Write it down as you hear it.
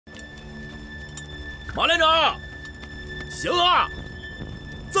马连长，行啊，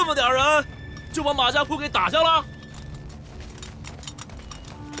这么点人就把马家铺给打下了？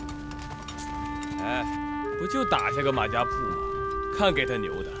哎，不就打下个马家铺吗？看给他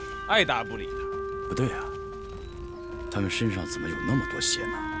牛的，爱打不理他。不对啊，他们身上怎么有那么多血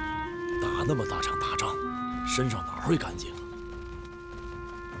呢？打那么大场大仗，身上哪会干净啊？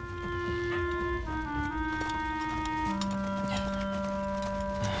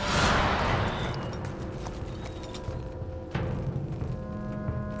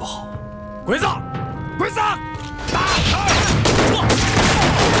 鬼子，鬼子，打！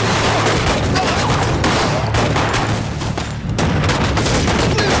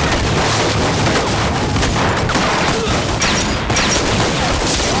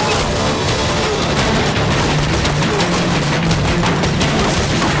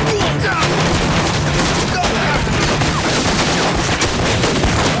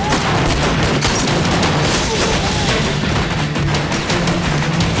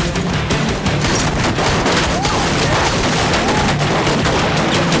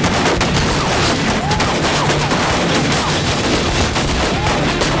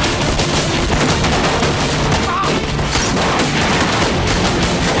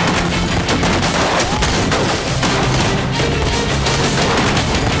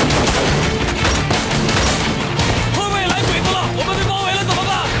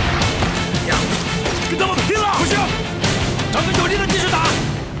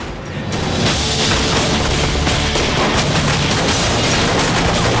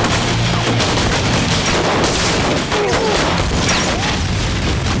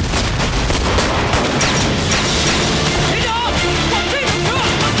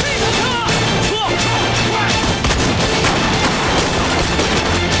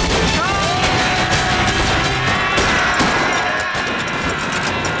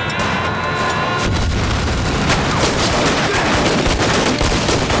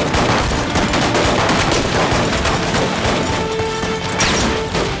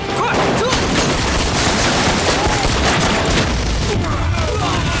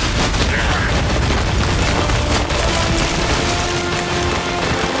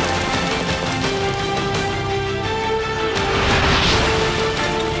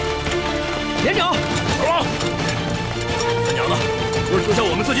连长，走！他娘的，不是丢下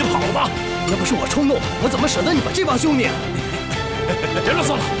我们自己跑了吗？要不是我冲动，我怎么舍得你们这帮兄弟？人了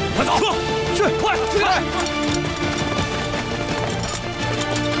算了，快走！是，快，快！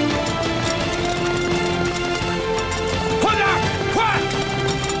快点，快！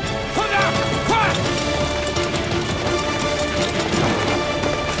快点，快！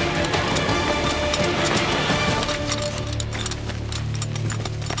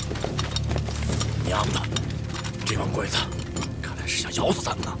娘的，这帮鬼子看来是想咬死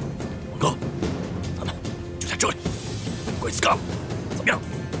咱们呢！王哥，咱们就在这里，鬼子干了，怎么样？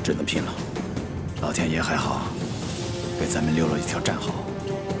只能拼了。老天爷还好，给咱们留了一条战壕，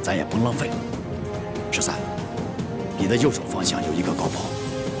咱也甭浪费了。13，你的右手方向有一个高坡，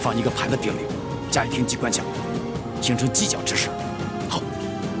放一个排在顶里，加一挺机关枪，形成犄角之势。好，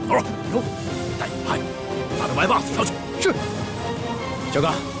头儿，有，带你排，把这歪把子上去。是。小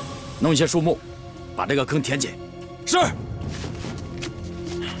刚，弄一些树木，把这个坑填紧。是。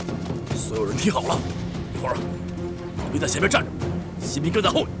所有人听好了，一会儿老兵在前面站着，新兵跟在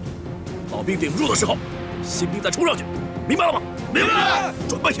后面。老兵顶不住的时候，新兵再冲上去，明白了吗？明白。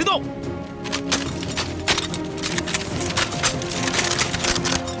准备行动。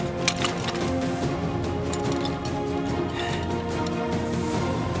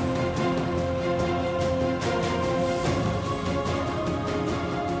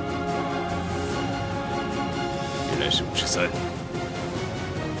原来是53，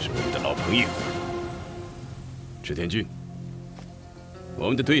是我们的老朋友。池田君，我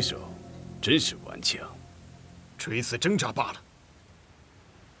们的对手真是顽强，垂死挣扎罢了。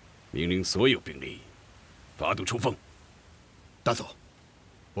命令所有兵力发动冲锋。大佐，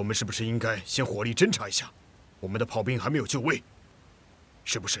我们是不是应该先火力侦察一下？我们的炮兵还没有就位，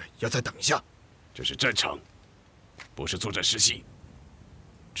是不是要再等一下？这是战场，不是作战实习。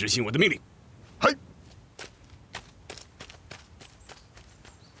执行我的命令。嗨。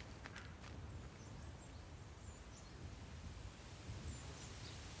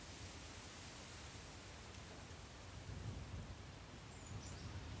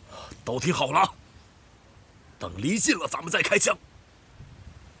都听好了，等离近了，咱们再开枪。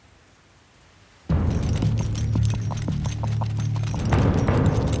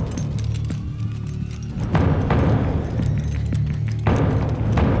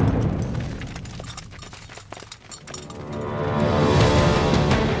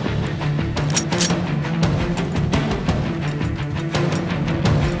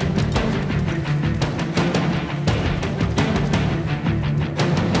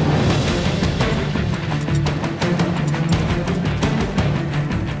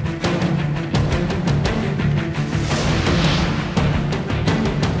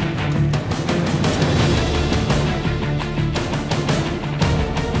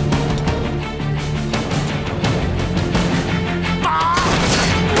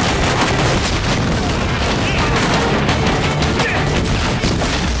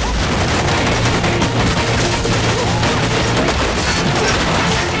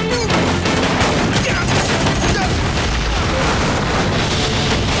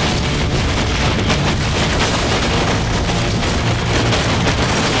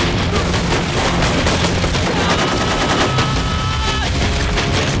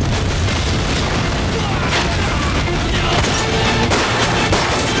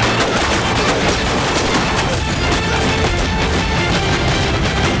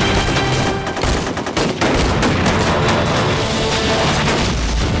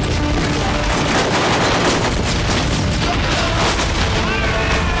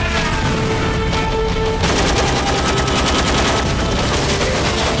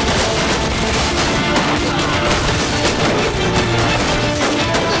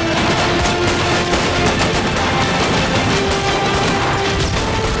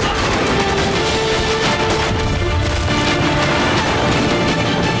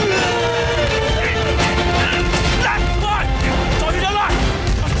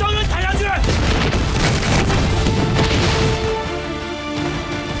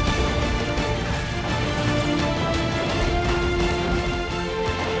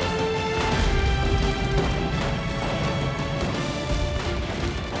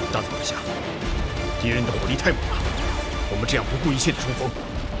太猛了，我们这样不顾一切的冲锋，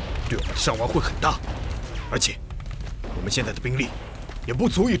对我们的伤亡会很大，而且我们现在的兵力也不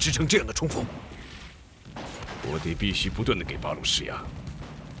足以支撑这样的冲锋。我得必须不断的给八路施压，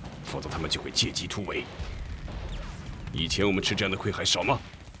否则他们就会借机突围。以前我们吃这样的亏还少吗？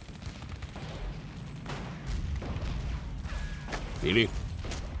命令：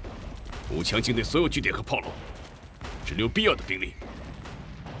武强境内所有据点和炮楼，只留必要的兵力，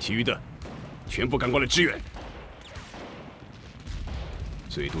其余的全部赶过来支援。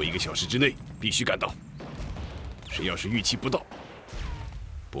最多1个小时之内必须赶到。谁要是逾期不到，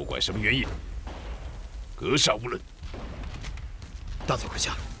不管什么原因，格杀勿论。大佐阁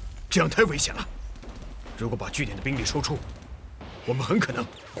下，这样太危险了。如果把据点的兵力收出，我们很可能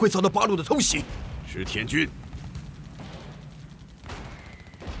会遭到八路的偷袭。是田军。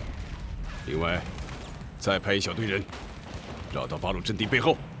另外，再派一小队人，绕到八路阵地背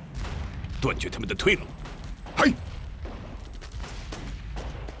后，断绝他们的退路。嘿。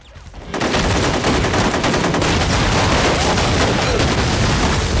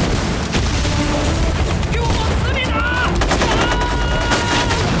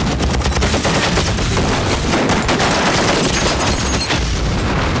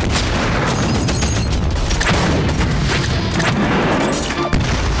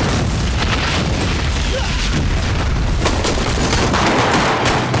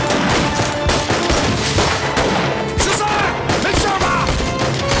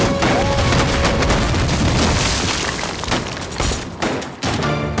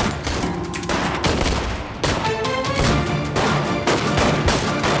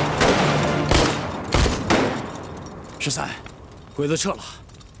13，鬼子撤了，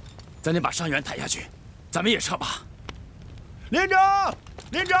咱得把伤员抬下去，咱们也撤吧。连长，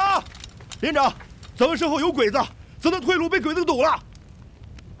连长，连长，咱们身后有鬼子，咱的退路被鬼子堵了。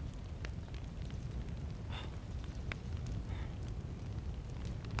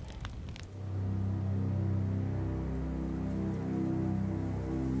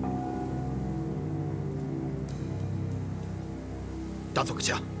大佐阁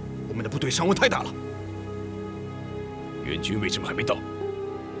下，我们的部队伤亡太大了。援军为什么还没到？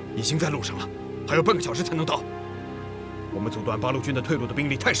已经在路上了，还有半个小时才能到。我们阻断八路军的退路的兵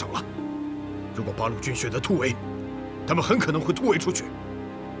力太少了。如果八路军选择突围，他们很可能会突围出去。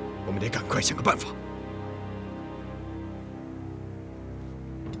我们得赶快想个办法。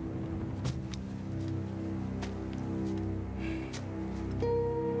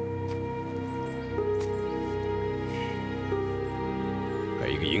派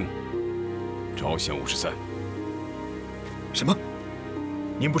一个营招降53。什么？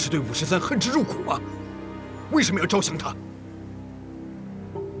您不是对53恨之入骨吗？为什么要招降他？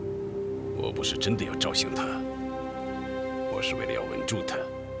我不是真的要招降他，我是为了要稳住他，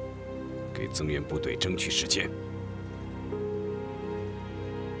给增援部队争取时间。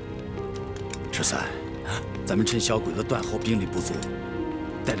13，咱们趁小鬼子断后兵力不足，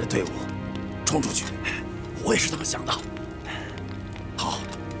带着队伍冲出去。我也是这么想的。好，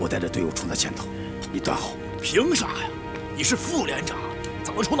我带着队伍冲到前头，你断后。凭啥呀？你是副连长，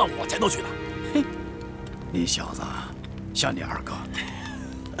怎么冲到我前头去的？嘿，你小子像你二哥。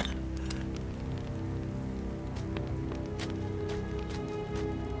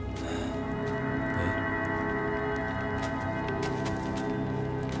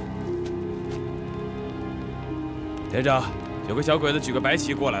连长，有个小鬼子举个白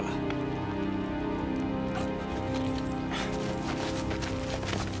旗过来了。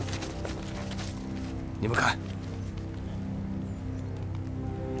你们看，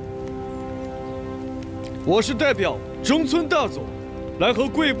我是代表中村大佐来和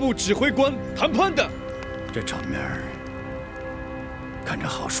贵部指挥官谈判的。这场面看着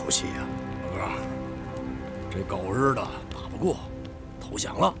好熟悉呀！哥，这狗日的打不过，投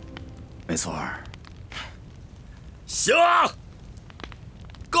降了。没错。行，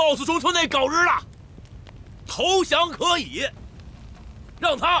告诉中村那狗日的，投降可以，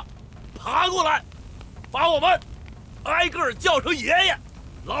让他爬过来，把我们挨个叫声爷爷，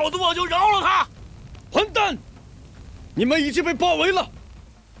老子我就饶了他。混蛋！你们已经被包围了，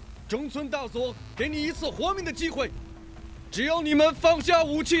中村大佐给你一次活命的机会，只要你们放下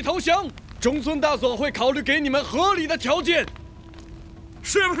武器投降，中村大佐会考虑给你们合理的条件。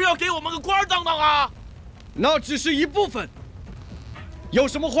是不是要给我们个官当当啊？那只是一部分，有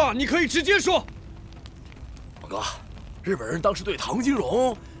什么话你可以直接说。大哥，日本人当时对唐金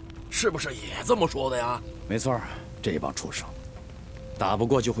荣，是不是也这么说的呀？没错，这帮畜生，打不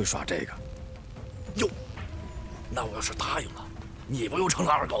过就会耍这个。哟，那我要是答应了，你不又成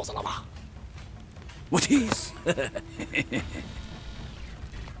了二狗子了吗？我踢死！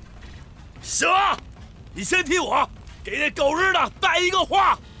行啊，你先替我给那狗日的带一个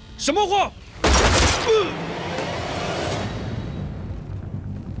话。什么话？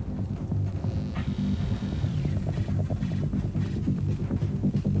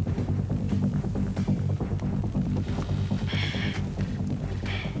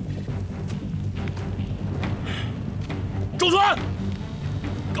中村，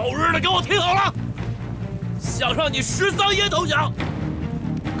狗日的，给我听好了！想让你13爷投降，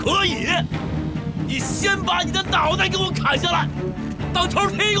可以，你先把你的脑袋给我砍下来，当球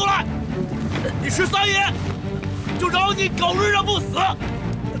踢过来，你13爷就饶你狗日的不死。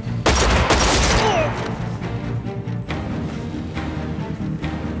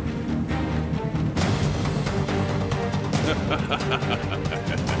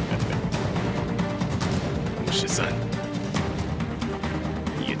13，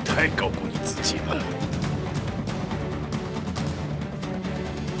你也太高估你自己了。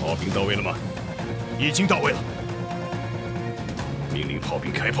炮兵到位了吗？已经到位了。命令炮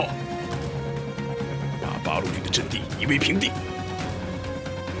兵开炮，把八路军的阵地夷为平地，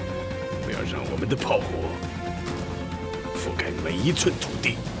不要让我们的炮火覆盖每一寸土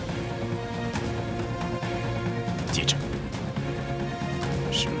地。记着，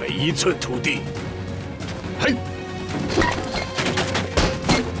是每一寸土地。嘿！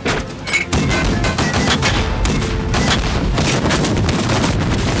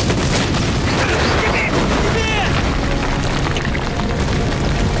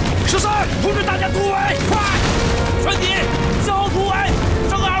通知大家突围，快！全体向后突围！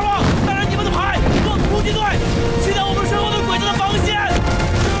张个耳望，带着你们的排做突击队，期待我们身后的鬼子的防线。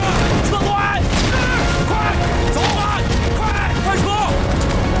撤退！快走啊！快撤！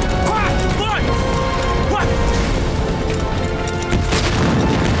快过来！快！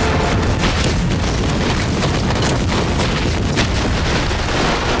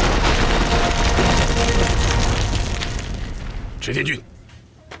池田君。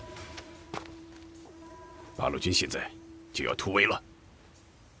八路军现在就要突围了，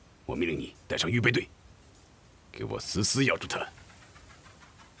我命令你带上预备队，给我死死咬住他。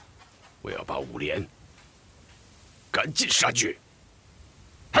我要把5连赶尽杀绝。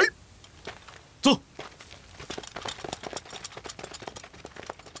嘿，走。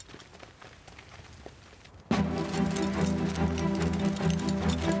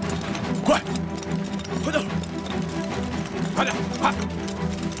快，快点，快点，快！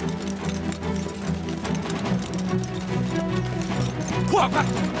快！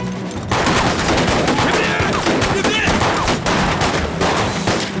别别！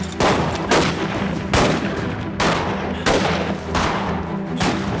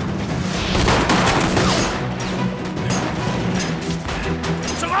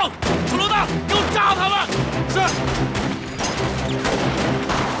上岗，手榴弹，给我炸他们！是。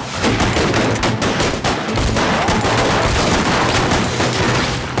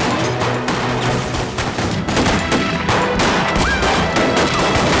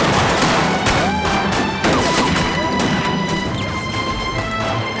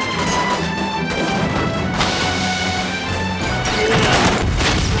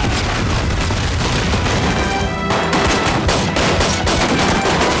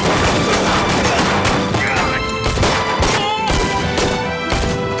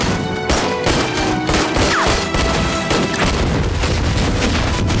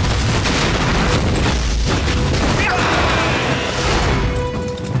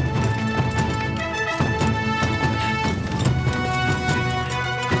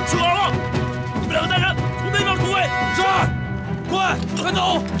快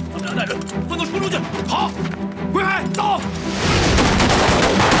走！咱们俩带人分头冲出去。好，归海走。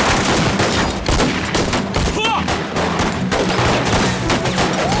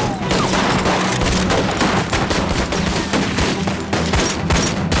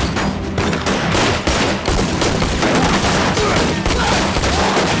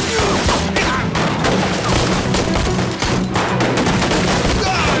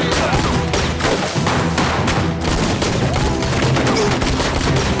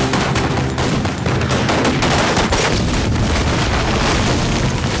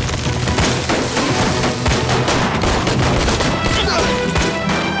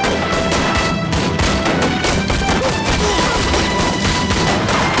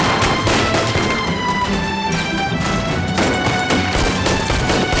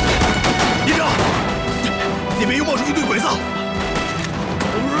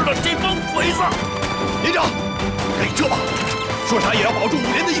撤！说啥也要保住5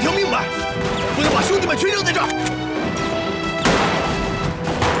连的一条命脉，不能把兄弟们全扔在这儿。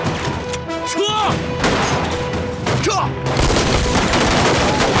撤！撤！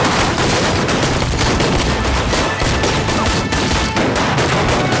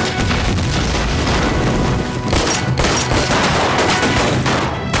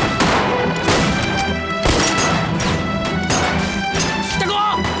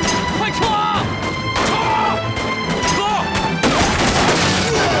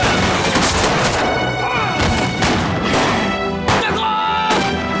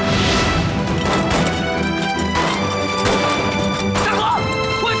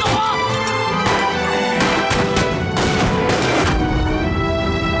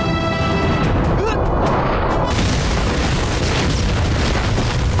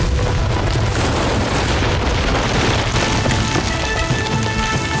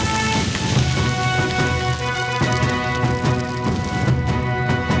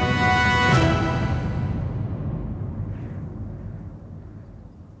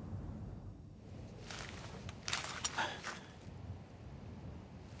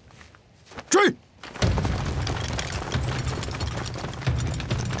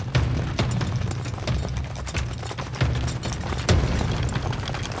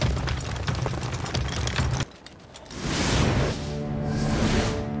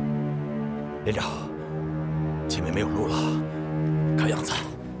连长，前面没有路了，看样子，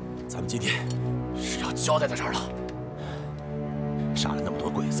咱们今天是要交代在这儿了。杀了那么多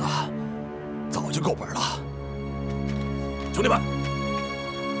鬼子，早就够本了。兄弟们，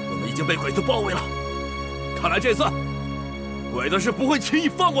我们已经被鬼子包围了，看来这次鬼子是不会轻易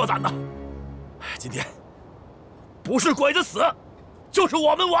放过咱的。今天不是鬼子死，就是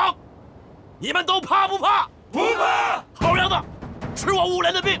我们亡，你们都怕不怕？不怕！好样的，吃我5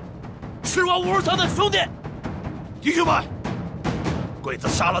连的兵，吃我53的兄弟！弟兄们，鬼子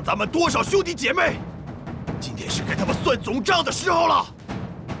杀了咱们多少兄弟姐妹？今天是给他们算总账的时候了，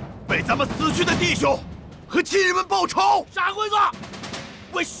为咱们死去的弟兄和亲人们报仇！傻鬼子，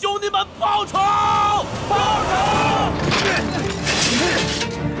为兄弟们报仇！报仇！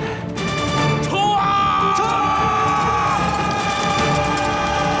冲啊！冲！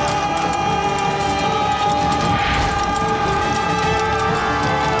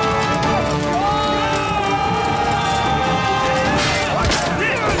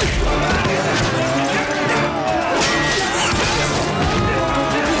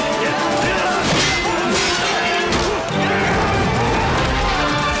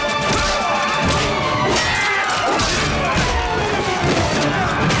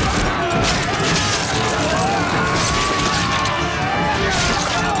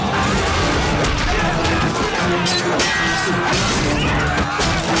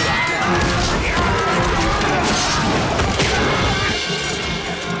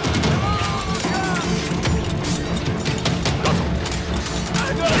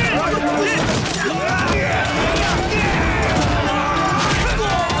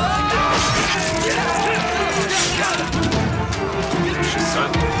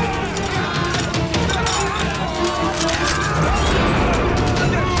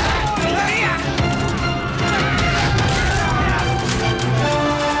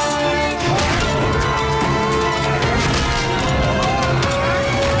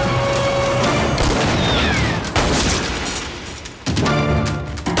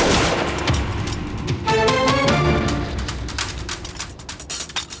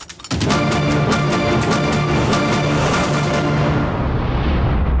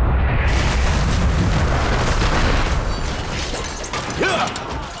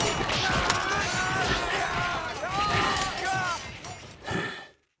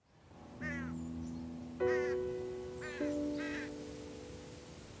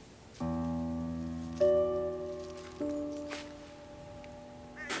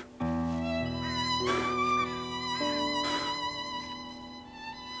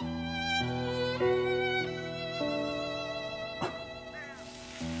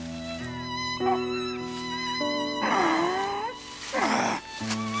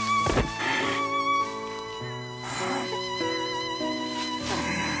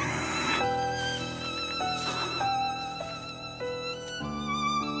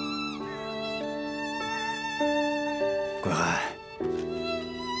鬼海，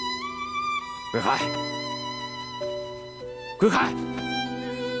鬼海，鬼海，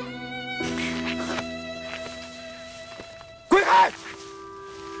鬼海！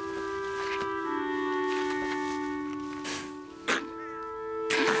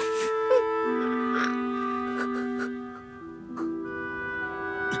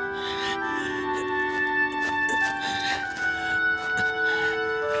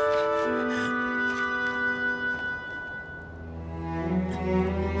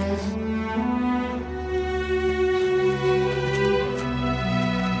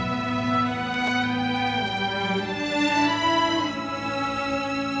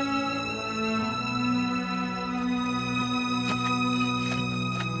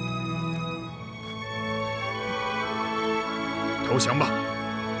投降吧，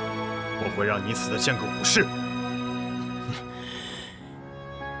我会让你死得像个武士。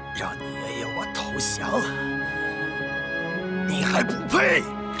让你爷爷我投降，你还不配！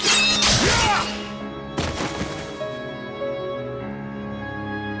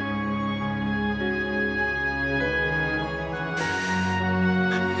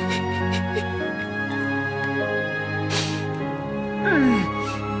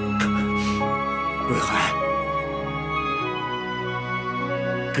鬼海，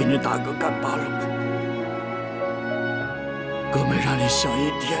给你大哥干罢了，哥没让你享一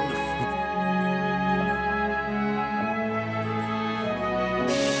天的福。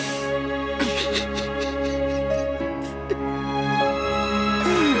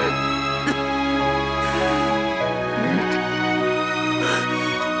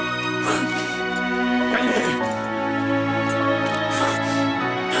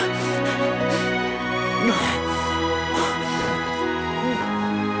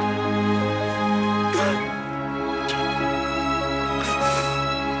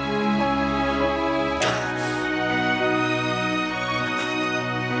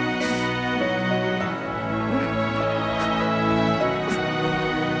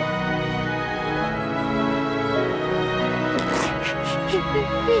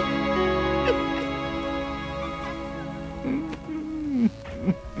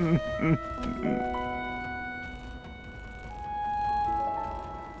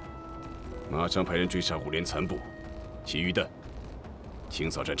马上派人追杀5连残部，其余的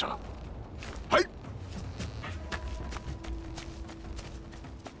清扫战场。嗨！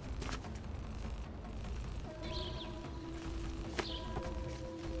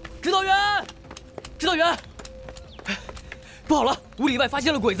指导员，指导员，不好了，5里外发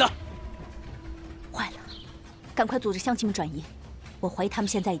现了鬼子！坏了，赶快组织乡亲们转移。我怀疑他们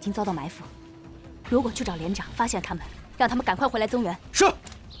现在已经遭到埋伏。如果去找连长，发现他们，让他们赶快回来增援。是。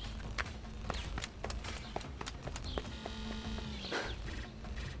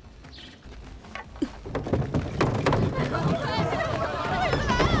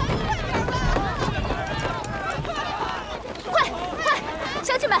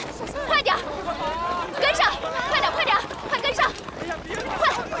乡亲们，快点，跟上！快点，快点，快跟上！快！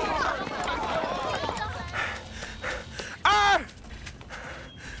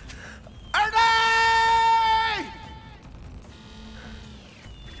二队，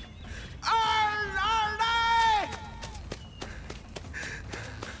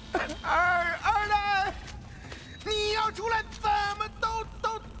二队，你要出来，怎么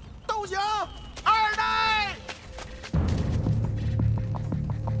都行，二队。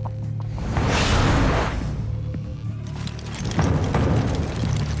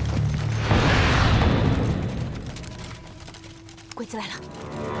鬼子来了！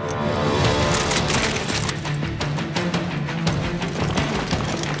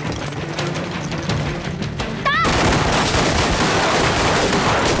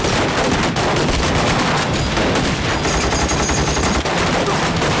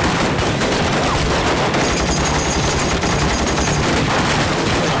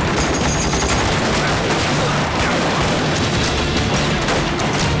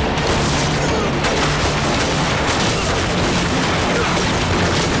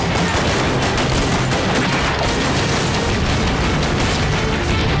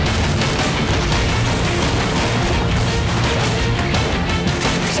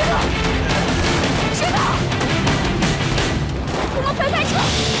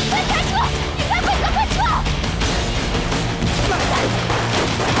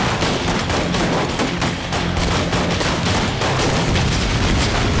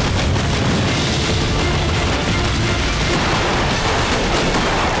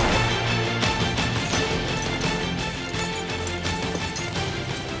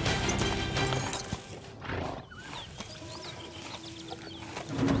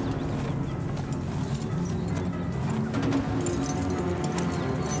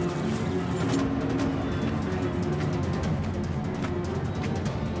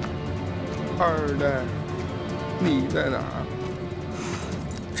二代，你在哪儿？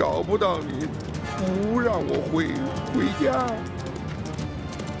找不到你，不让我回家。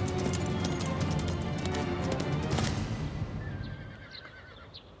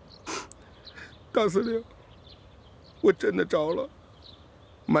大司令，我真的找了，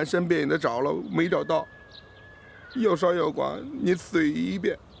满山遍野的找了，没找到。要杀要剐，您随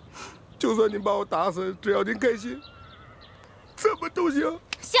便，就算您把我打死，只要您开心，怎么都行。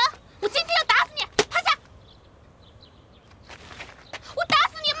行，我今天要打死你！趴下！我打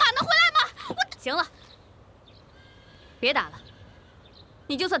死你，马能回来吗？行了，别打了。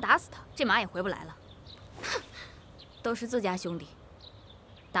你就算打死他，这马也回不来了。哼，都是自家兄弟，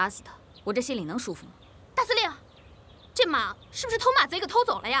打死他，我这心里能舒服吗？大司令，这马是不是偷马贼给偷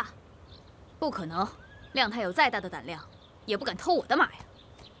走了呀？不可能，亮太有再大的胆量，也不敢偷我的马呀。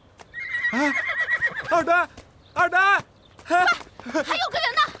啊，二代，二代！快，还有个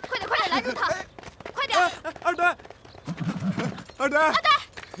人呢！快点，快点拦住他！快点！二代，二代，二代！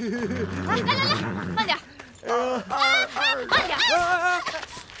来，慢点！慢点！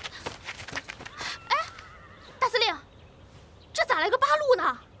哎，大司令，这咋来个八路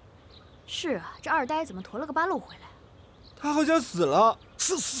呢？是啊，这二呆怎么驮了个八路回来？他好像死了。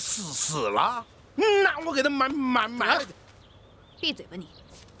死了？那我给他埋了。闭嘴吧你！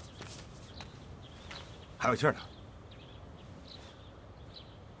还有气儿呢。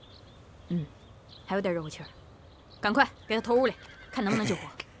嗯，还有点肉气儿，赶快给他投屋里，看能不能救活。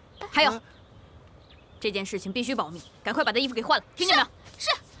还有，这件事情必须保密，赶快把他衣服给换了，听见没有？是，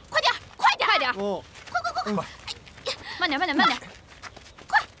快点，快点，快点！哦，快！慢点，快！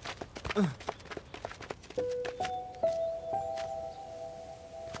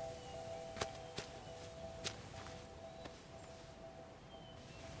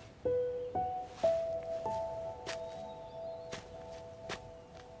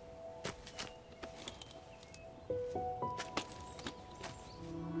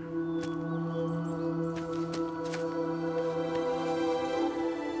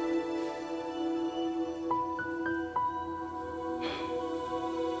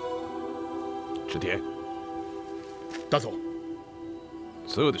石田，大总，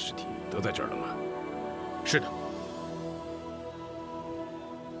所有的尸体都在这儿了吗？是的。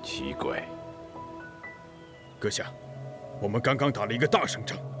奇怪，阁下，我们刚刚打了一个大胜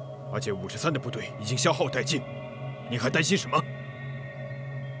仗，而且53的部队已经消耗殆尽，您还担心什么？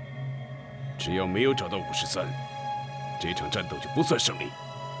只要没有找到53，这场战斗就不算胜利。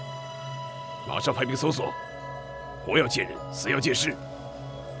马上派兵搜索，活要见人，死要见尸。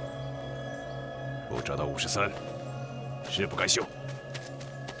不找到53，誓不敢休。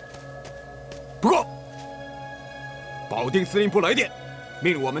报告，保定司令部来电，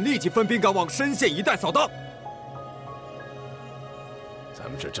命令我们立即分兵赶往深县一带扫荡。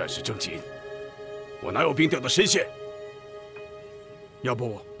咱们这战事正紧，我哪有兵调到深县？要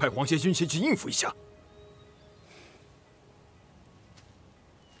不派黄协军先去应付一下。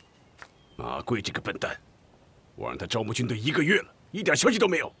马贵这个笨蛋，我让他招募军队1个月了，一点消息都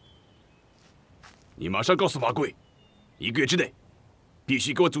没有。你马上告诉马贵，1个月之内必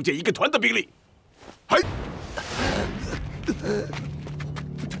须给我组建1个团的兵力。嘿。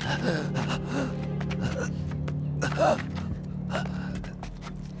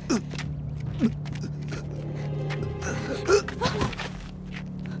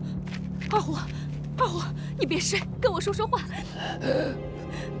二虎，你别睡，跟我说说话。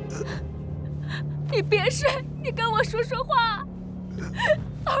你别睡，你跟我说说话。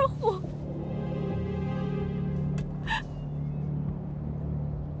二虎，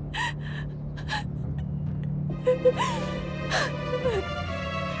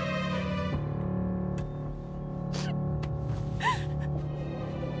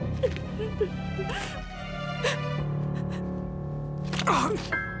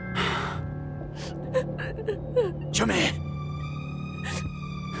小美，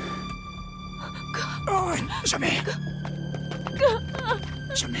哥，小美，哥，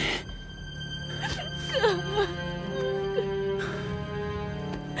小美，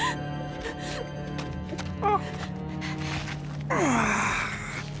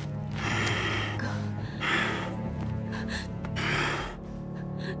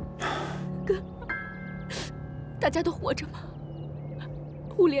哥，大家都活着吗？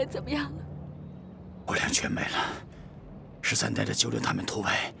五连怎么样了5连全没了，13带着9连他们突围，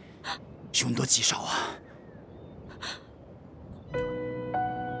凶多吉少啊！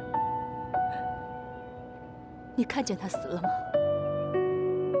你看见他死了吗？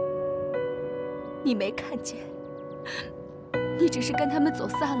你没看见，你只是跟他们走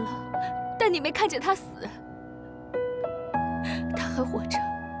散了，但你没看见他死。他还活着，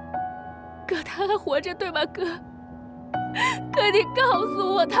哥，他还活着，对吗，哥？哥，你告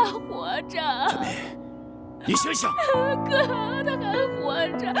诉我他活着。小美，你醒醒！哥，他还活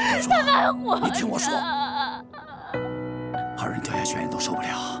着，他还活着。你听我说，好人掉下悬崖都受不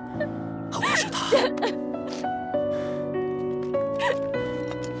了，何况是他？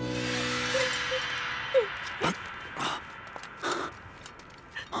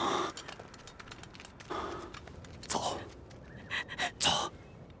走，走。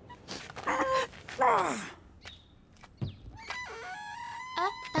哎，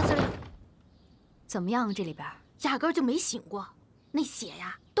大司令，怎么样？这里边压根儿就没醒过，那血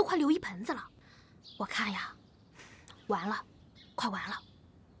呀都快流一盆子了。我看呀，完了，快完了。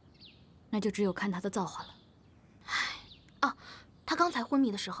那就只有看他的造化了。哎，啊，他刚才昏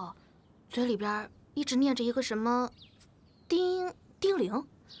迷的时候，嘴里边一直念着一个什么丁玲，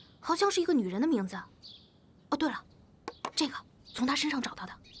好像是一个女人的名字。哦，对了，这个从他身上找到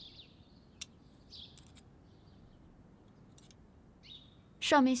的。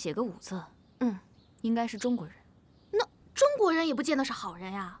上面写个5字，应该是中国人。那中国人也不见得是好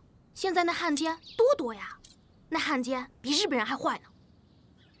人呀。现在那汉奸多呀，那汉奸比日本人还坏呢。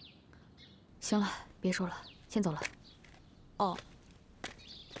行了，别说了，先走了。哦。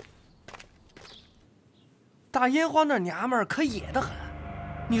大烟花那娘们儿可野得很，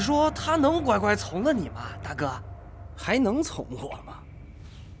你说她能乖乖从了你吗，大哥？还能从我吗？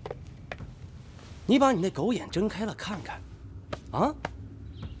你把你那狗眼睁开了看看，啊，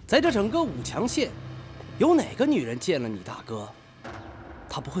在这整个5强县，有哪个女人见了你大哥，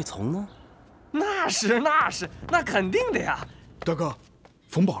她不会从呢？那是，那肯定的呀。大哥，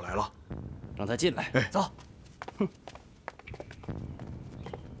冯宝来了，让他进来。哎，走。哼。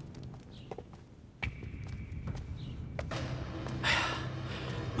哎呀，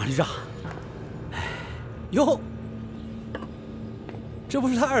马旅长，哟，这不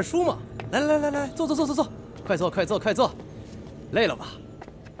是他二叔吗？来，坐，快坐，累了吧？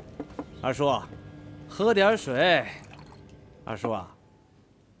二叔，喝点水。二叔啊，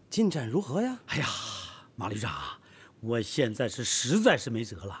进展如何呀？哎呀，马旅长，我现在实在是没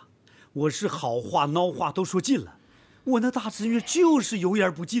辙了。我是好话孬话都说尽了，我那大侄女就是油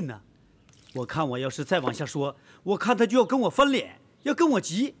盐不进呢。我看我要是再往下说，我看她就要跟我翻脸，要跟我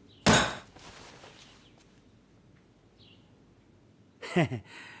急。嘿嘿，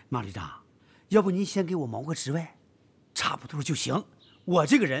马旅长，要不您先给我谋个职位，差不多就行。我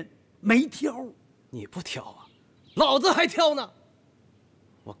这个人没挑。你不挑啊，老子还挑呢。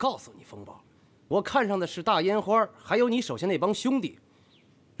我告诉你，风宝，我看上的是大烟花，还有你手下那帮兄弟。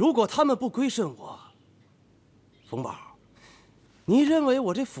如果他们不归顺我，风宝，你认为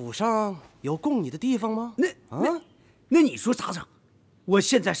我这府上有供你的地方吗？那你说咋整？我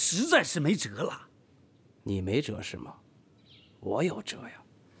现在实在是没辙了。你没辙是吗？我有辙呀！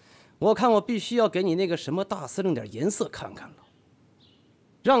我看我必须要给你那个什么大司令点颜色看看了，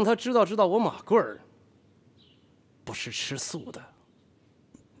让他知道我马贵儿不是吃素的。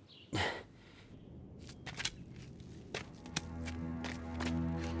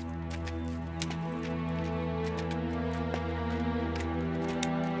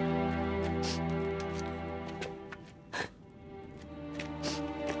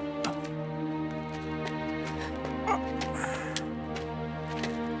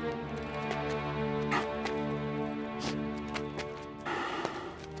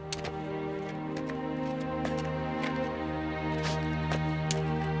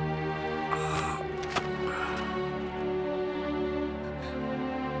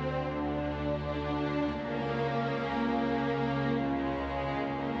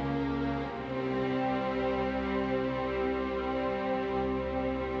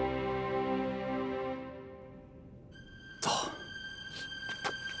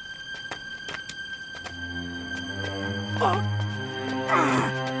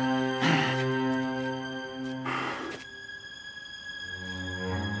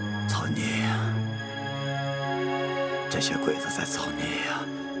造孽呀！这些鬼子在造孽呀！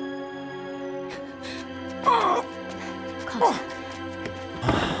靠下！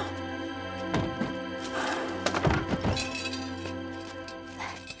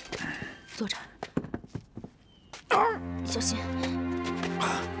坐这儿，小心！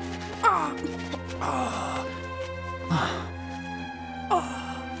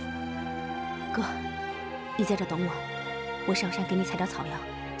哥，你在这等我，我上山给你采点草药，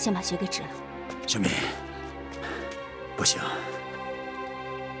先把血给止了。小敏，不行，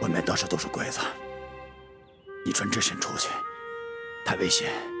外面到处都是鬼子，你穿这身出去，太危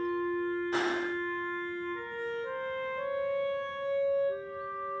险。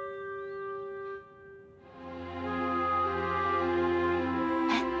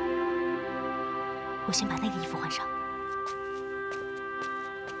我先把那个衣服换上。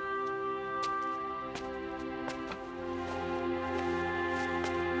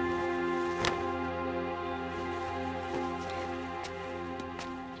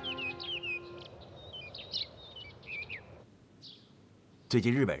最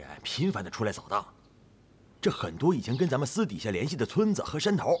近日本人频繁地出来扫荡，这很多以前跟咱们私底下联系的村子和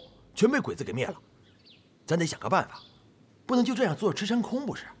山头，全被鬼子给灭了。咱得想个办法，不能就这样坐吃山空，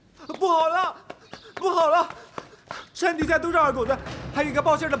不是？不好了，不好了！山底下都是二狗子，还有一个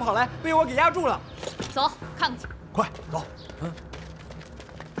报信的跑来，被我给压住了。走，看看去。快走！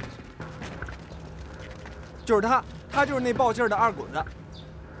就是他，他就是那报信的二狗子。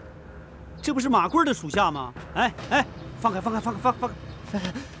这不是马贵的属下吗？哎，放开！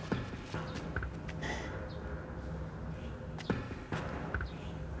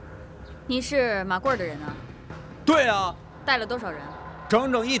你是马贵的人啊？对啊。带了多少人？整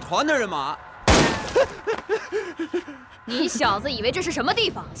整一团的人马。你小子以为这是什么地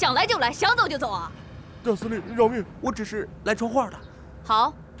方？想来就来，想走就走啊？大司令，饶命！我只是来传话的。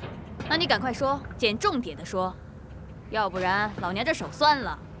好，那你赶快说，捡重点的说，要不然老娘这手酸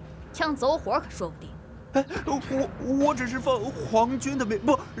了，枪走火可说不定。哎，我只是奉皇军的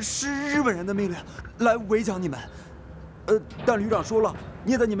不是日本人的命令来围剿你们。但旅长说了，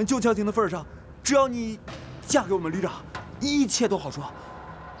捏在你们旧交情的份上，只要你嫁给我们旅长，一切都好说。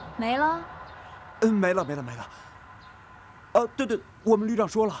没了？没了。对，我们旅长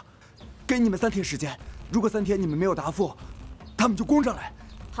说了，给你们3天时间，如果3天你们没有答复，他们就攻上来。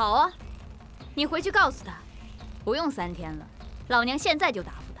好啊，你回去告诉他，不用3天了，老娘现在就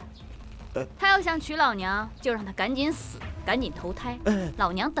答复他。他要想娶老娘，就让他赶紧死，赶紧投胎，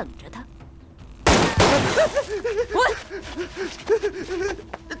老娘等着他。滚！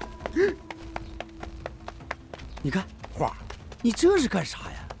你看花，你这是干啥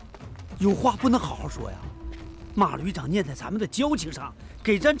呀？有话不能好好说呀！马旅长念在咱们的交情上，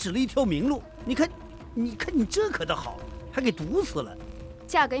给咱指了一条明路。你看你这可倒好，还给毒死了。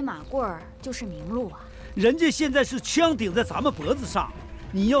嫁给马贵儿就是明路啊！人家现在是枪顶在咱们脖子上，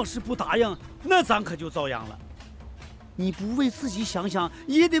你要是不答应，那咱可就遭殃了。你不为自己想想，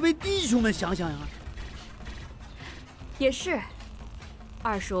也得为弟兄们想想呀。也是，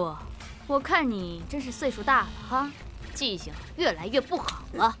二叔，我看你真是岁数大了哈，记性越来越不好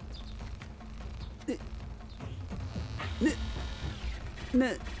了。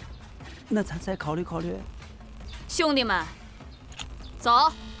那咱再考虑考虑。兄弟们，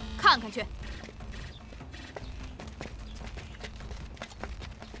走，看看去。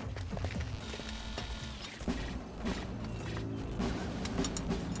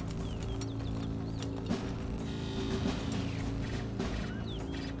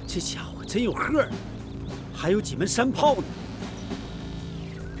这家伙真有核儿，还有几门山炮呢。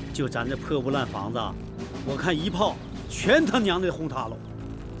就咱这破屋烂房子，我看一炮全他娘的轰塌了。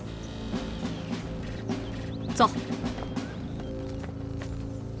走。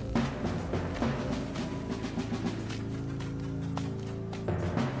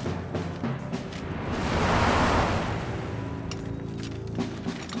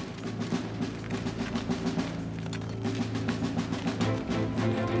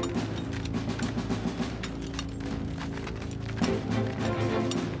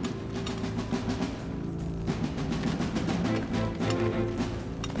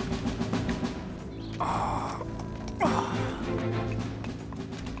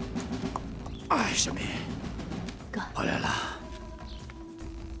小明，哥，回来了。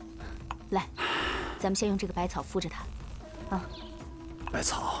来，咱们先用这个百草敷着它。啊，百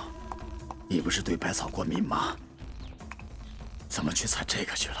草，你不是对百草过敏吗？怎么去采这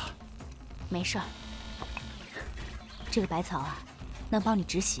个去了？没事儿，这个百草啊，能帮你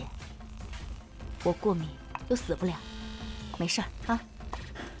止血。我过敏又死不了，没事儿啊。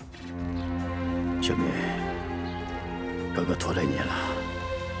小明，哥哥拖累你了。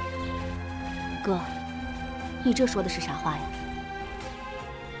哥，你这说的是啥话呀？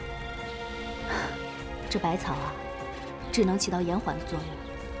这百草啊，只能起到延缓的作用，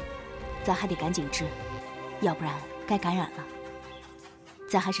咱还得赶紧治，要不然该感染了。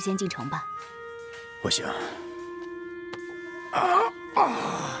咱还是先进城吧。不行，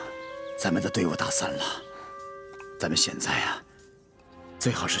咱们的队伍打散了，咱们现在啊，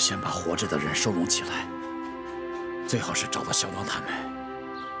最好是先把活着的人收拢起来，最好是找到小王他们。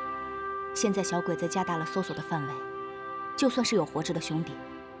现在小鬼子加大了搜索的范围，就算是有活着的兄弟，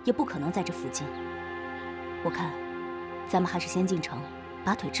也不可能在这附近。我看，咱们还是先进城，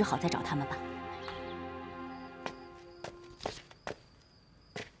把腿治好再找他们吧。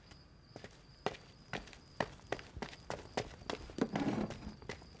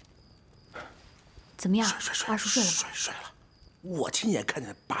怎么样？二叔睡了吗？睡了，我亲眼看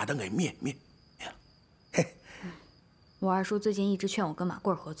见把灯给灭。我二叔最近一直劝我跟马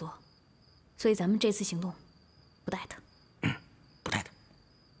贵合作。所以咱们这次行动，不带他。不带他。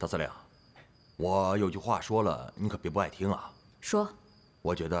大司令，我有句话说了，你可别不爱听啊。说。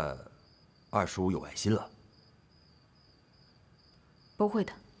我觉得二叔有爱心了。不会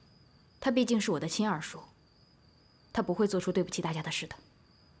的，他毕竟是我的亲二叔，他不会做出对不起大家的事的。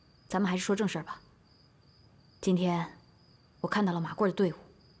咱们还是说正事儿吧。今天我看到了马贵的队伍。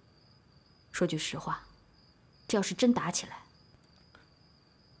说句实话，这要是真打起来，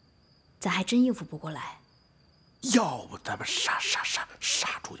咱还真应付不过来。要不咱们杀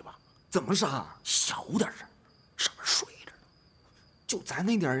出去吧？怎么杀？小点声，上面睡着呢。就咱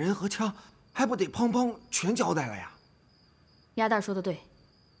那点人和枪，还不得砰砰全交代了呀？鸭蛋说的对，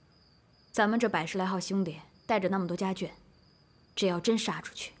咱们这110来号兄弟带着那么多家眷，这要真杀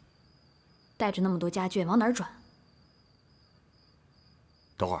出去，带着那么多家眷往哪儿转？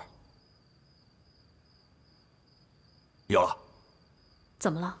等会儿，有了。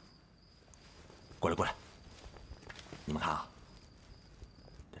怎么了？过来，你们看啊，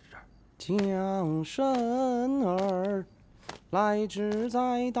这儿。将身儿来至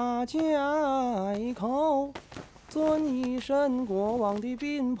在大街口，尊一声过往的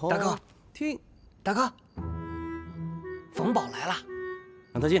宾朋。大哥，听，大哥，冯宝来了，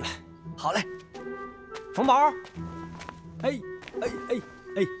让他进来。好嘞，冯宝。哎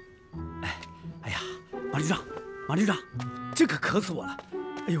呀，马旅长，这可渴死我了！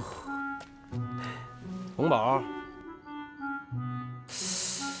哎呦，冯宝，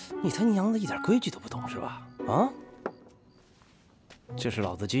你他娘的一点规矩都不懂是吧？啊？这是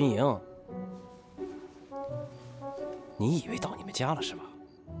老子军营，你以为到你们家了是吧？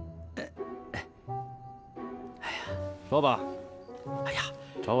哎呀，说吧。哎呀，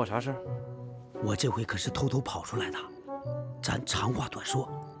找我啥事？我这回可是偷偷跑出来的，咱长话短说，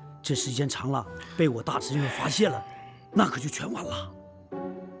这时间长了，被我大侄女发现了，那可就全完了。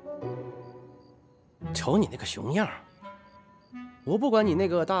瞅你那个熊样，我不管你那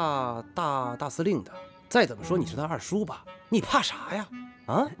个大司令的，再怎么说你是他二叔吧，你怕啥呀？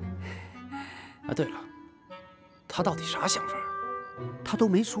啊？啊，对了，他到底啥想法？他都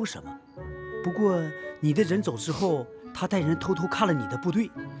没说什么。不过你的人走之后，他带人偷偷看了你的部队，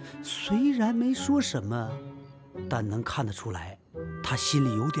虽然没说什么，但能看得出来，他心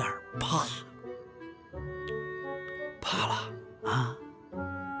里有点怕。怕了啊？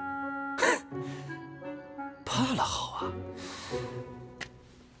怕了好啊，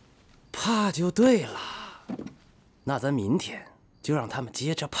怕就对了。那咱明天就让他们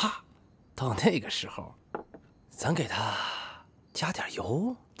接着怕，到那个时候，咱给他加点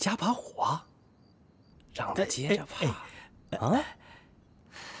油，加把火，让他接着怕。啊！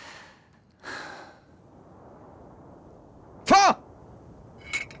放！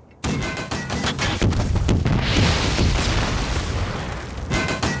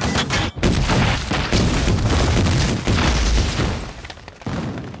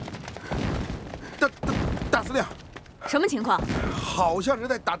大司令，什么情况？好像是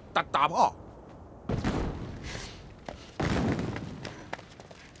在打炮。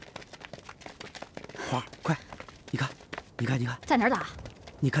花，快，你看，在哪儿打？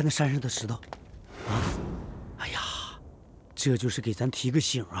你看那山上的石头，啊！哎呀，这就是给咱提个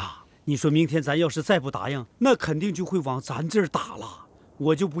醒啊！你说明天咱要是再不答应，那肯定就会往咱这儿打了。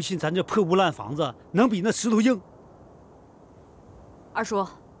我就不信咱这破屋烂房子能比那石头硬。二叔，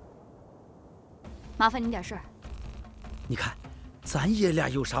麻烦你点事儿。你看，咱爷俩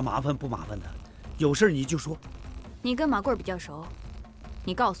有啥麻烦不麻烦的？有事你就说。你跟马贵比较熟，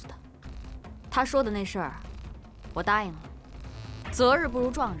你告诉他，他说的那事儿，我答应了。择日不如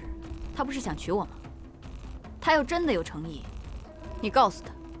撞日，他不是想娶我吗？他要真的有诚意，你告诉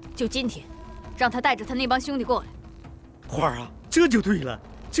他，就今天，让他带着他那帮兄弟过来。花儿啊，这就对了，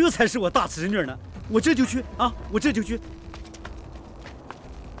这才是我大侄女呢。我这就去啊，我这就去。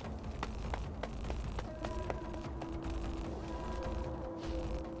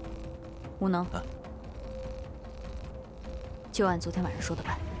无能，就按昨天晚上说的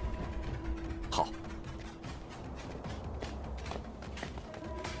办。好。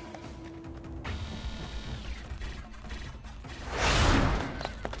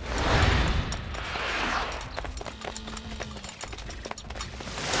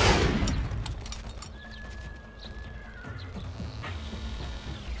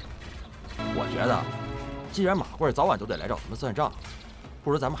我觉得，既然马贵早晚都得来找咱们算账，不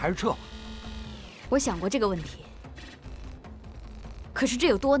如咱们还是撤吧。我想过这个问题，可是这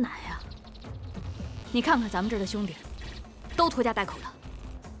有多难呀？你看看咱们这儿的兄弟，都拖家带口的，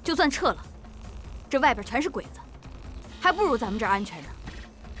就算撤了，这外边全是鬼子，还不如咱们这儿安全呢。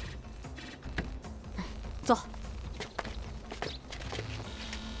走。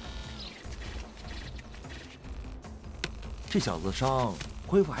这小子伤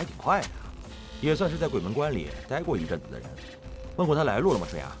恢复还挺快的，也算是在鬼门关里待过一阵子的人。问过他来路了吗？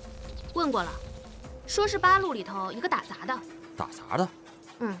春芽？问过了，说是八路里头一个打杂的。打杂的？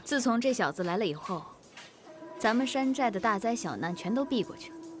自从这小子来了以后，咱们山寨的大灾小难全都避过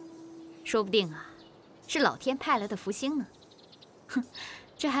去了，说不定啊，是老天派来的福星呢。哼，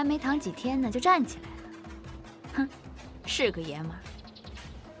这还没躺几天呢，就站起来了。哼，是个爷们儿。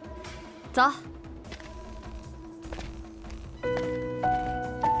走。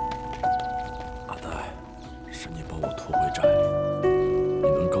阿呆，是你把我拖回寨里，你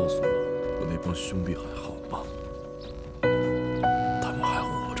能告诉我那帮兄弟还好吗？他们还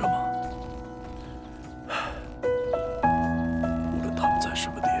活着吗？无论他们在什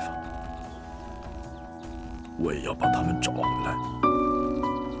么地方，我也要把他们找回来，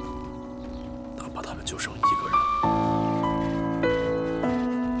哪怕他们就剩一个人，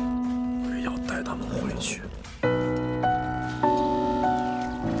我也要带他们回去。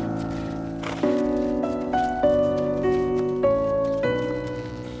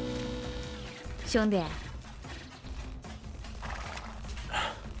兄弟，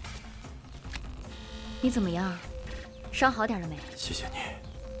你怎么样？伤好点了没？谢谢你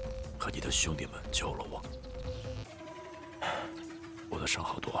和你的兄弟们救了我，我的伤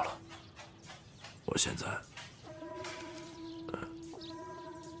好多了。我现在，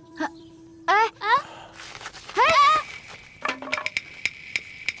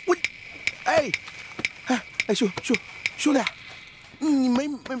兄弟，你没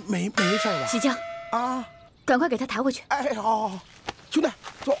事吧？喜江啊，赶快给他抬回去。哎，好，兄弟，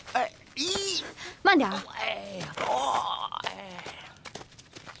走，哎，咦，慢点啊！哎呀，走，哎，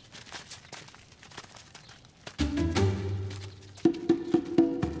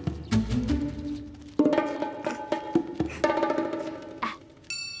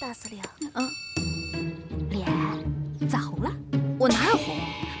大司令，脸咋红了？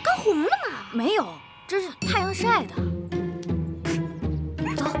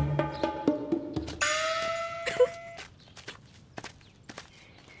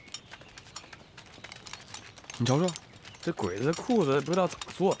你瞅瞅，这鬼子的裤子不知道怎么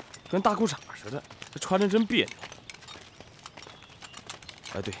做，跟大裤衩似的，这穿着真别扭。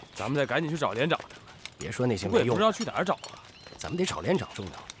哎，对，咱们得赶紧去找连长去了。别说那些没用，不知道去哪儿找啊。咱们得找连长重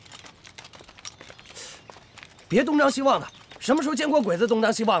要。别东张西望的，什么时候见过鬼子东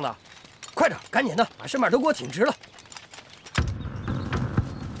张西望的？快点，赶紧的，把身板都给我挺直了。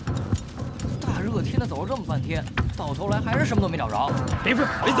大热天的走了这么半天，到头来还是什么都没找着。别废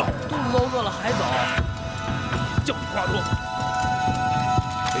话，别走，肚子都饿了还走，叫你话多。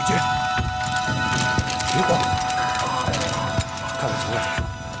回去，别慌，看看情况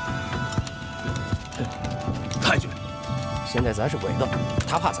再说。太君，现在咱是鬼子，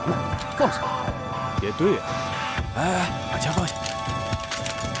他怕咱们，放下。也对呀。哎，把枪放下。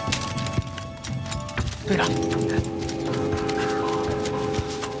队长，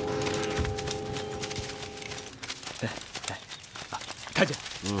太监，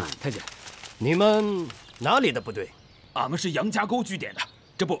太监，你们哪里的部队？俺们是杨家沟据点的，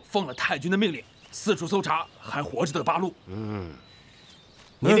这不奉了太君的命令，四处搜查还活着的八路。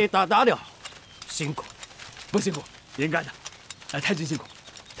你得打掉，辛苦。不辛苦，应该的。哎，太君辛苦，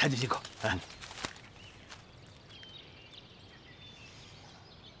太君辛苦。哎。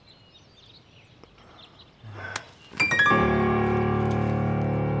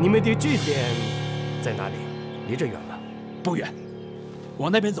你们的据点在哪里？离这远吗？不远，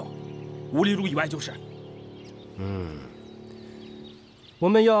往那边走，5里路以外就是。我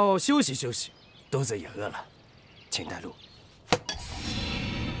们要休息休息，肚子也饿了，请带路。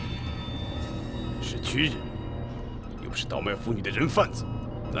是军人，又不是倒卖妇女的人贩子。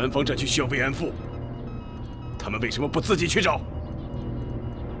南方战区需要慰安妇，他们为什么不自己去找？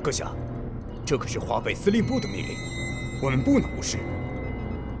阁下，这可是华北司令部的命令，我们不能无视。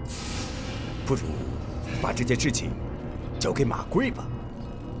不如把这件事情交给马贵吧。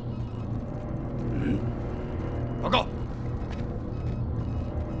报告，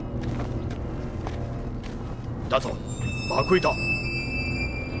大佐，马贵到，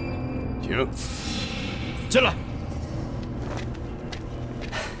请进来。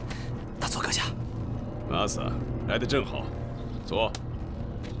大佐阁下，马萨来得正好，坐。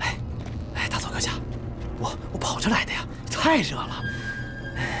哎，大佐阁下，我跑着来的呀，太热了。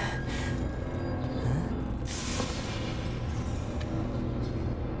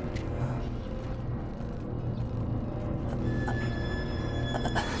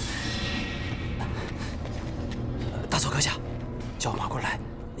大佐阁下，叫马过来，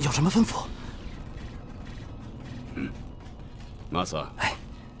有什么吩咐？马萨，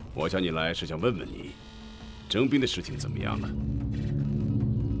我叫你来是想问问你，征兵的事情怎么样了？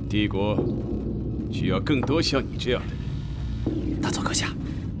帝国需要更多像你这样的人。大佐阁下，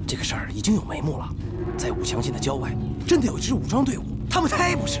这个事儿已经有眉目了，在武强县的郊外，真的有一支武装队伍，他们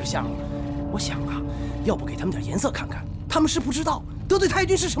太不识相了。我想啊，要不给他们点颜色看看，他们是不知道得罪太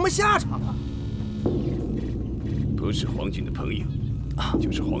君是什么下场啊！不是皇军的朋友，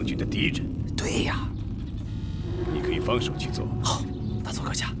就是皇军的敌人。对呀，你可以放手去做。好，大佐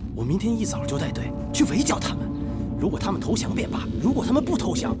阁下，我明天一早就带队去围剿他们。如果他们投降便罢，如果他们不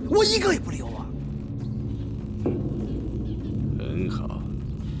投降，我一个也不留啊！很好。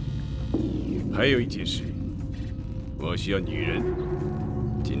还有一件事，我需要女人，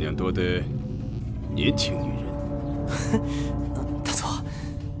尽量多的年轻女人。大佐，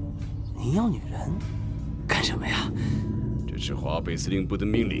您要女人干什么呀？这是华北司令部的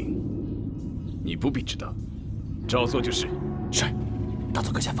命令，你不必知道，照做就是。是，大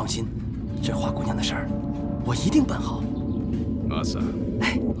佐阁下放心，这花姑娘的事儿，我一定办好。马萨，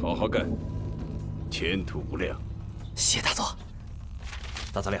好好干，前途无量。谢大佐。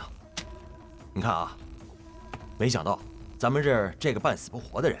大司令，你看啊，没想到咱们这个半死不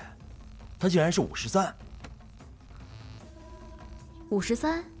活的人，他竟然是53。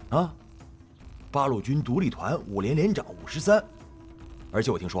53啊，八路军独立团5连连长53，而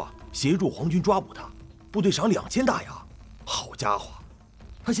且我听说协助皇军抓捕他，部队赏2000大洋。好家伙，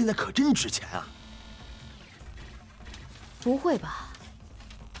他现在可真值钱啊！不会吧？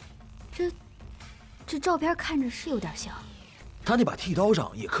这照片看着是有点像。他那把剃刀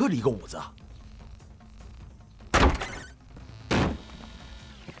上也刻着一个5字。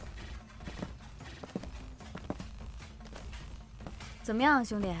怎么样，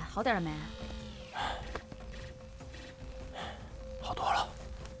兄弟，好点了没？好多了，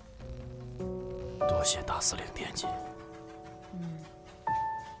多谢大司令惦记。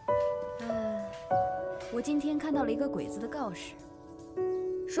我今天看到了一个鬼子的告示，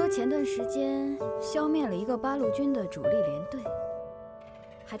说前段时间消灭了一个八路军的主力连队，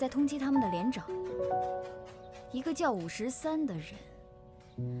还在通缉他们的连长，一个叫53的人。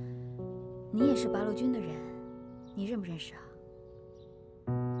你也是八路军的人，你认不认识啊？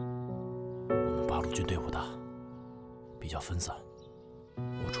我们八路军队伍的比较分散，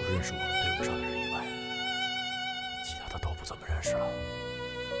我除了认识我们队伍上的人以外，其他的都不怎么认识了。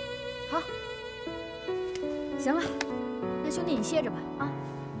好，行了，那兄弟你歇着吧啊。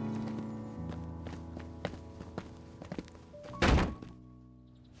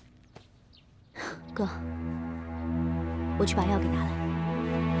哥，我去把药给拿来。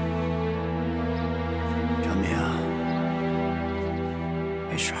小敏啊，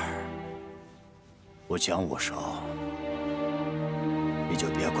没事儿，我讲武手，你就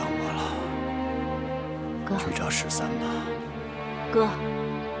别管我了。哥，去找13吧。哥，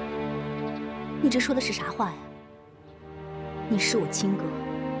你这说的是啥话呀？你是我亲哥，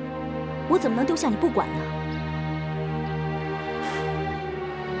我怎么能丢下你不管呢？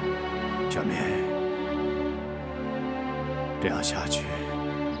小敏，这样下去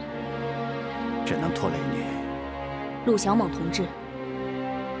只能拖累你。陆小猛同志，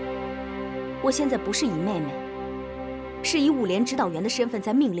我现在不是以妹妹，是以5连指导员的身份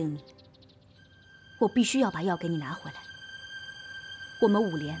在命令你。我必须要把药给你拿回来。我们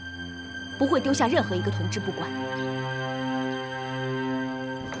5连不会丢下任何一个同志不管。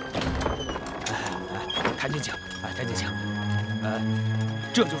太君请，太君请。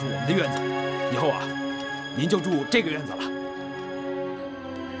这就是我们的院子，以后啊，您就住这个院子了。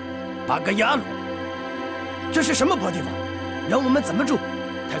八个牙路，这是什么破地方？让我们怎么住？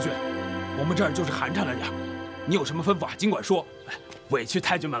太君，我们这儿就是寒碜了点，你有什么吩咐啊，尽管说。委屈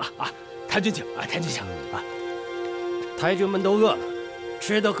太君们了啊！太君请，太君请啊！太君们都饿了，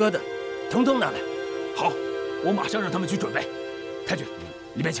吃的喝的，统统拿来。好，我马上让他们去准备。太君，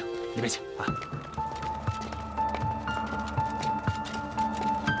里面请，里面请啊！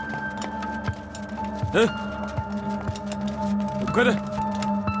哎，快点！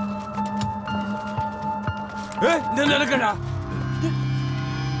哎，你来干啥？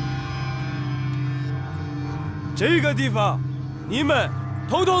这个地方，你们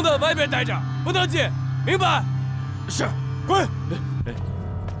统统的外边待着，不能进，明白？是，滚！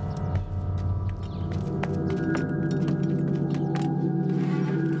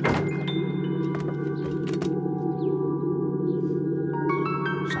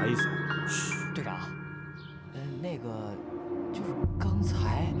啥意思？队长，那个就是刚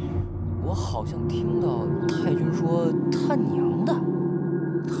才我好像听到太君说他娘的。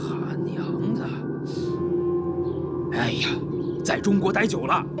他娘的！哎呀，在中国待久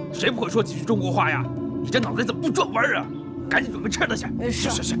了，谁不会说几句中国话呀？你这脑袋怎么不转弯啊？赶紧准备吃的去！是，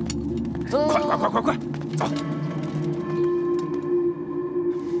快，走！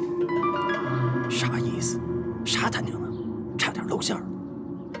啥意思？啥他娘的？差点露馅儿！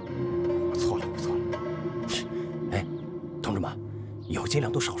我错了。哎，同志们，以后尽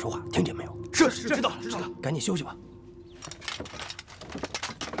量都少说话，听见没有？知道了。赶紧休息吧。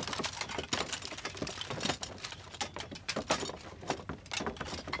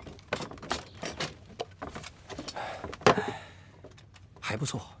还不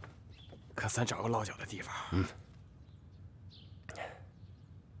错，可算找个落脚的地方。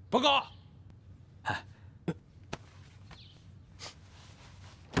报告。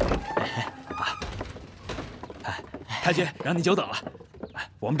太君，让你久等了。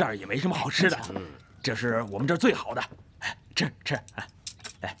我们这儿也没什么好吃的，这是我们这儿最好的。吃。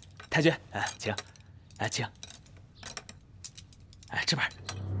来，太君，请，请。这边。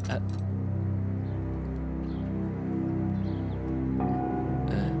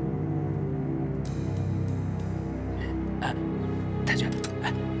太君，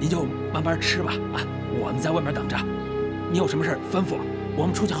您就慢慢吃吧啊！我们在外面等着，你有什么事吩咐，我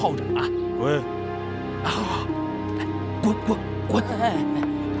们出去候着啊！滚！好，滚！快！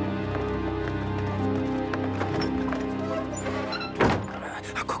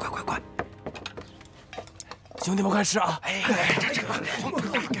兄弟们快吃啊！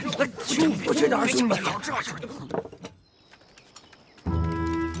这多吃点，兄弟们。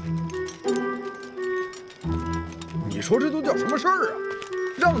你说这都叫什么事儿啊？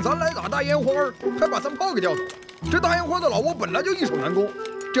让咱来打大烟花，还把咱炮给调走了。这大烟花的老窝本来就易守难攻，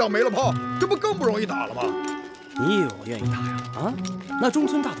这要没了炮，这不更不容易打了吗？你以为我愿意打呀？啊？那中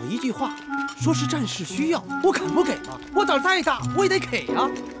村大佐一句话，说是战事需要，我敢不给吗？我胆再大，我也得给呀。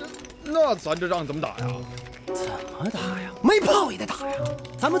那咱这仗怎么打呀？怎么打呀？没炮也得打呀！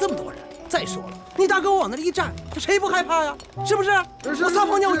咱们这么多人，再说了，你大哥我往那里一站，这谁不害怕呀？是不是？我撒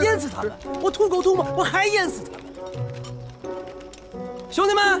泡尿淹死他们，我吐狗吐沫我还淹死他们。兄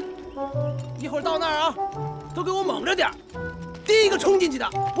弟们，一会儿到那儿啊，都给我猛着点，第一个冲进去的，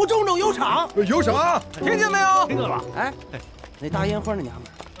我重有赏。有赏，听见没有？听到了。哎，那大烟花那娘们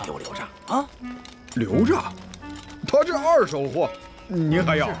儿给我留着啊！留着？他这二手货，您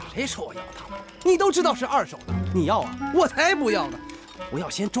还要？谁说我要他？你都知道是二手的，你要啊？我才不要呢！我要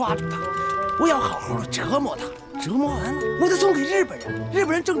先抓住他，我要好好的折磨他，折磨完了，我再送给日本人。日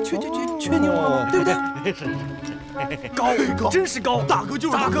本人正缺牛吗？对不对？是。高，真是高！大哥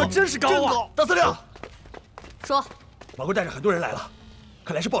就是大哥，真是高啊！大司令，说，马贵带着很多人来了，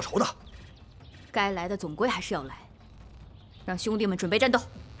看来是报仇的。该来的总归还是要来，让兄弟们准备战斗。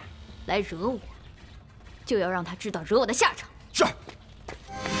来惹我，就要让他知道惹我的下场。是。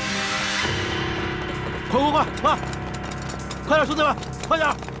快！快点，兄弟们，快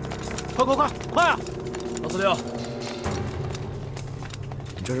点！快啊！老司令，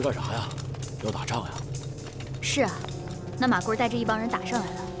你这是干啥呀？要打仗呀？是啊，那马贵带着一帮人打上来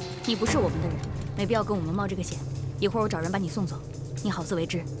了，你不是我们的人，没必要跟我们冒这个险。一会儿我找人把你送走，你好自为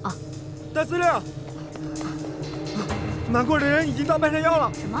之啊。大司令，马贵的人已经到半山腰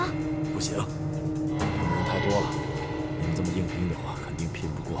了。什么？不行，人太多了，你们这么硬拼的话，肯定拼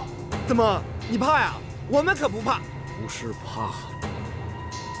不过。怎么？你怕呀？我们可不怕。不是怕，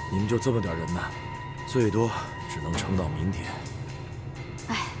你们就这么点人呢，最多只能撑到明天。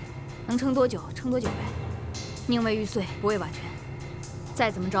哎，能撑多久撑多久呗。宁为玉碎，不为瓦全。再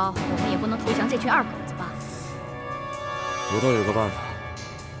怎么着，我们也不能投降这群二狗子吧？我倒有个办法，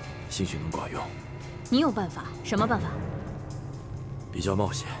兴许能管用。你有办法？什么办法？比较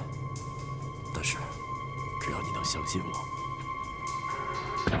冒险，但是只要你能相信我。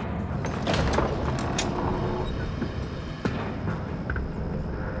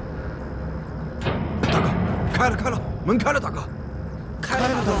开了，门开了，大哥，开了，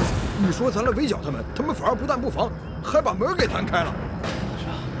大哥。你说咱来围剿他们，他们反而不但不防，还把门给弹开了。是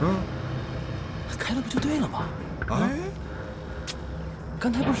啊，开了不就对了吗？啊！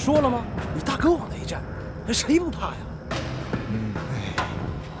刚才不是说了吗？你大哥往那一站，谁不怕呀？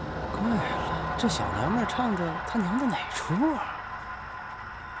怪了，这小娘们唱的他娘的哪出啊？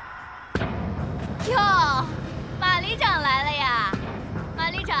哟，马旅长来了呀！马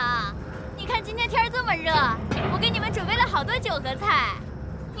旅长，你看今天天这么热，我给你们准备了好多酒和菜，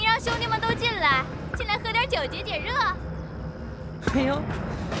你让兄弟们都进来喝点酒解解热。哎呦，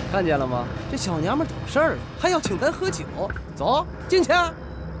看见了吗？这小娘们懂事儿了，还要请咱喝酒。走，进去。大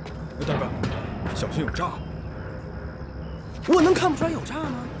哥，小心有诈。我能看不出来有诈吗？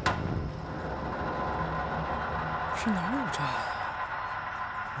是哪儿有诈呀？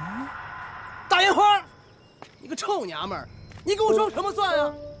大烟花，你个臭娘们儿，你给我装什么蒜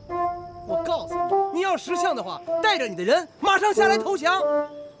啊？我告诉你，你要识相的话，带着你的人马上下来投降。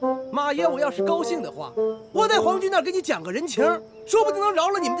马爷，我要是高兴的话，我在皇军那儿给你讲个人情，说不定能饶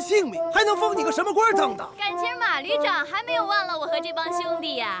了你们的性命，还能封你个什么官等等。感情马旅长还没有忘了我和这帮兄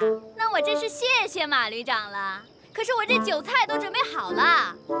弟呀，那我真是谢谢马旅长了。可是我这酒菜都准备好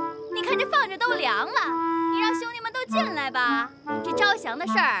了，你看这放着都凉了，你让兄弟们都进来吧。这招降的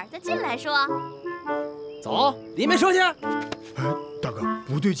事儿咱进来说。走，里面说去。哎，大哥，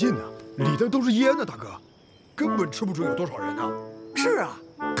不对劲啊，里头都是烟呢，大哥，根本吃不准有多少人呢。是啊，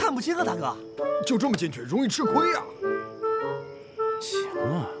看不清啊，大哥。就这么进去，容易吃亏啊。行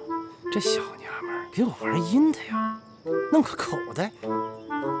啊，这小娘们儿给我玩阴的呀，弄个口袋，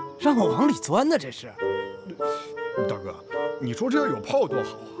让我往里钻呢，这是。大哥，你说这要有炮多好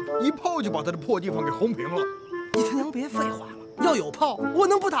啊！一炮就把他的破地方给轰平了。你他娘别废话了，要有炮，我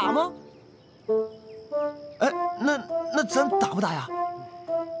能不打吗？哎，那咱打不打呀？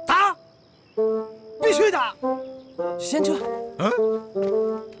打，必须打！先撤。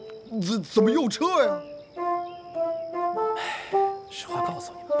怎么又撤呀？实话告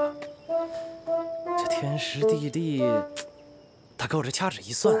诉你们吧，这天时地利，大哥我这掐指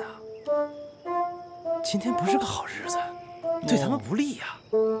一算啊，今天不是个好日子，对咱们不利呀。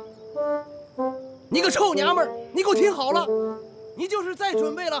你个臭娘们儿，你给我听好了，你就是再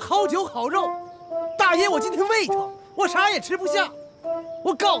准备了好酒好肉，大爷我今天胃疼，我啥也吃不下。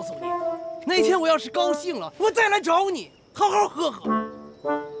我告诉你，哪天我要是高兴了，我再来找你，好好喝喝，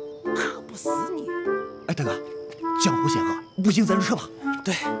喝不死你。哎，大哥，江湖险恶，不行咱就撤吧。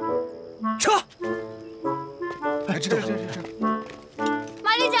对，撤。哎，撤。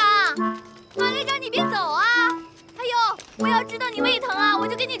马旅长，马旅长你别走啊！哎呦，我要知道你胃疼啊，我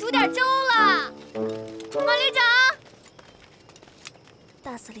就给你煮点粥了。马旅长，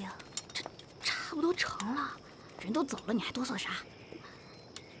大司令，这差不多成了，人都走了，你还哆嗦啥？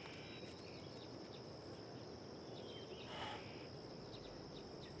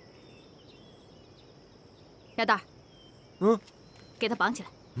姚蛋儿，给他绑起来。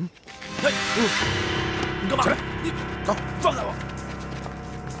你干嘛？你走，放开我！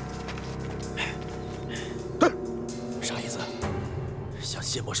啥意思？想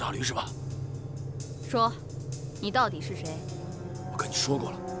卸磨杀驴是吧？说，你到底是谁？我跟你说过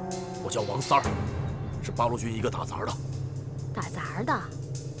了，我叫王三儿，是八路军一个打杂的。打杂的？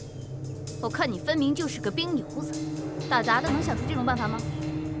我看你分明就是个兵油子，打杂的能想出这种办法吗？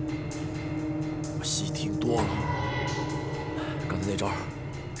我戏听多了，刚才那招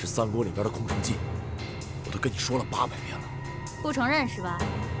是三国里边的空城计，我都跟你说了800遍了。不承认是吧？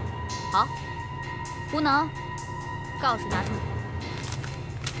好，无能，告示拿出来。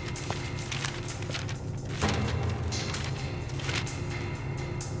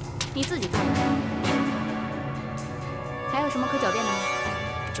你自己看看，还有什么可狡辩的吗？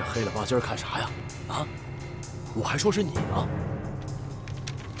这黑了吧唧看啥呀？啊！我还说是你呢。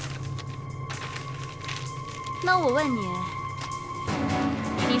那我问你，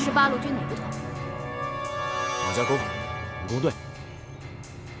你是八路军哪个团？马家沟武工队。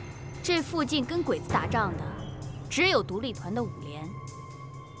这附近跟鬼子打仗的，只有独立团的5连。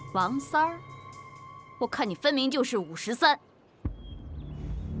王三儿，我看你分明就是513。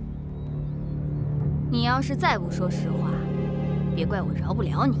你要是再不说实话，别怪我饶不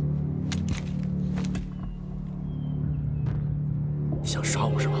了你。想杀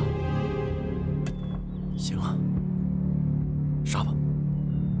我是吧？行啊，杀吧！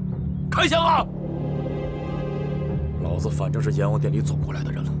开枪啊！老子反正是阎王殿里走过来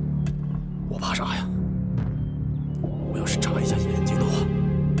的人了，我怕啥呀？我要是眨一下眼睛的话，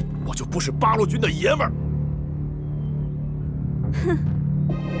我就不是八路军的爷们儿。哼！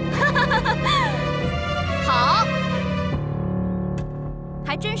好，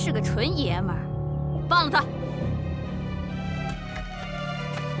还真是个纯爷们儿。放了他。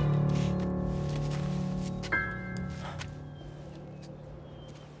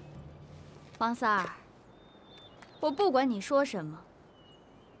王三儿，我不管你说什么，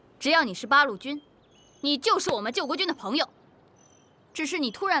只要你是八路军，你就是我们救国军的朋友。只是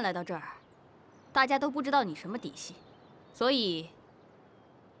你突然来到这儿，大家都不知道你什么底细，所以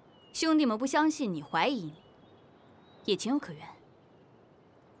兄弟们不相信你，怀疑你，也情有可原。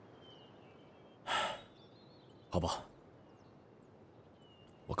好吧，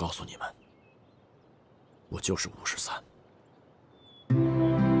我告诉你们，我就是513。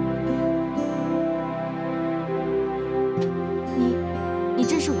你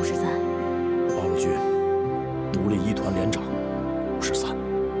真是513？八路军独立1团连长513。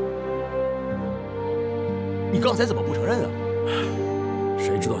你刚才怎么不承认啊？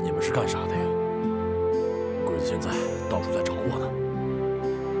谁知道你们是干啥的呀？鬼子现在到处在找我呢，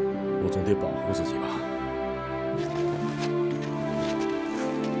我总得保护自己吧。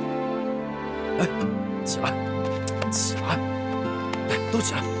哎，起来，起来，来，都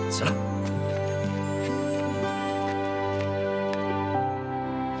起来，起来。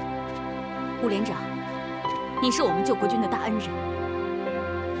伍连长，你是我们救国军的大恩人，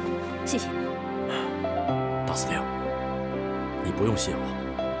谢谢你。大司令，你不用谢我，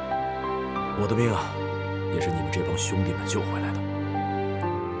我的命啊，也是你们这帮兄弟们救回来的。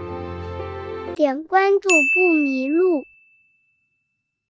点关注不迷路。